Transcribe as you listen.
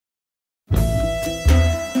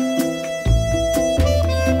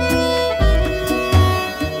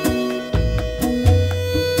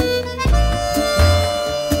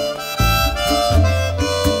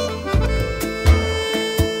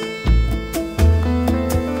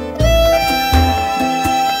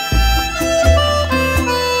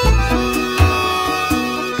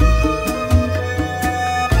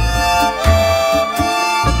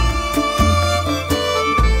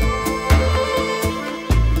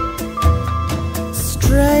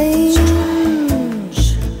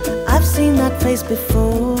face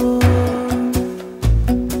before,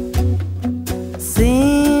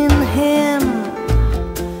 seen him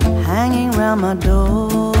hanging round my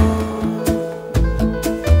door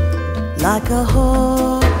like a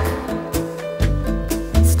hawk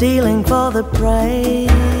stealing for the prey,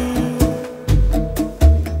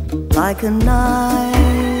 like a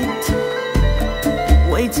night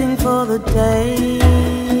waiting for the day.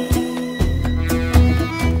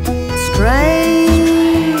 Strange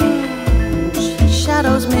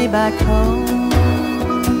shadows me back home,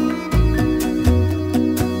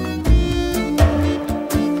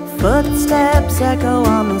 footsteps echo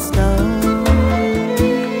on the stone.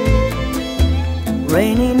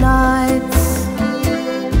 Rainy nights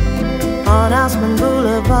on Aspen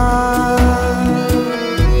Boulevard,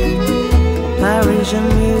 Parisian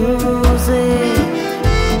music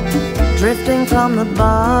drifting from the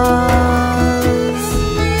bars.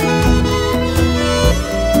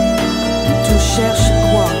 Tu cherches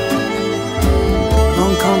quoi?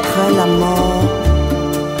 Rencontrer la mort.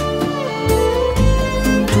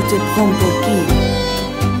 Tu te prends pour qui?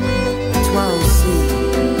 Toi aussi,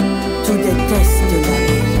 tu détestes la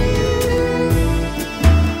vie.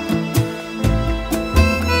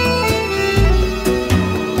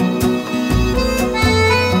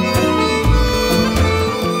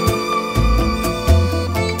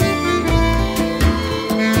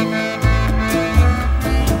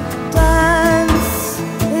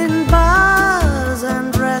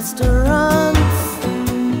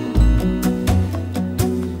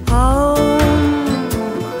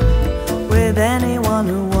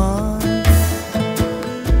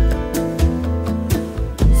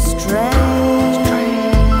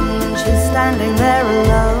 Standing there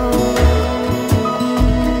alone,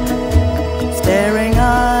 staring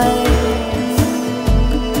eyes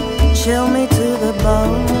chill me to the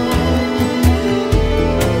bone.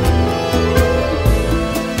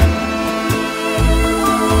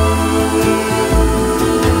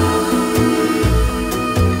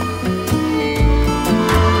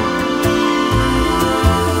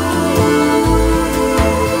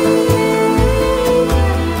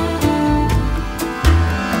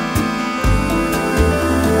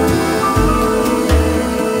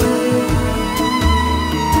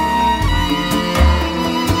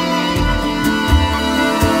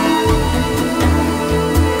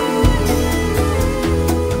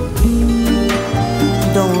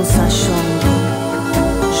 Dans sa chambre,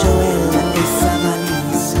 Joël et sa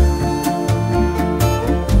valise,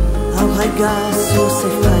 un regard sur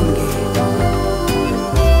ses fringues,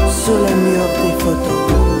 sur le mur des photos,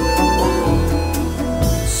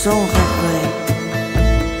 son regret,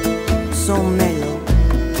 son mélo,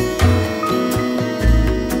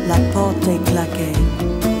 la porte est claquée.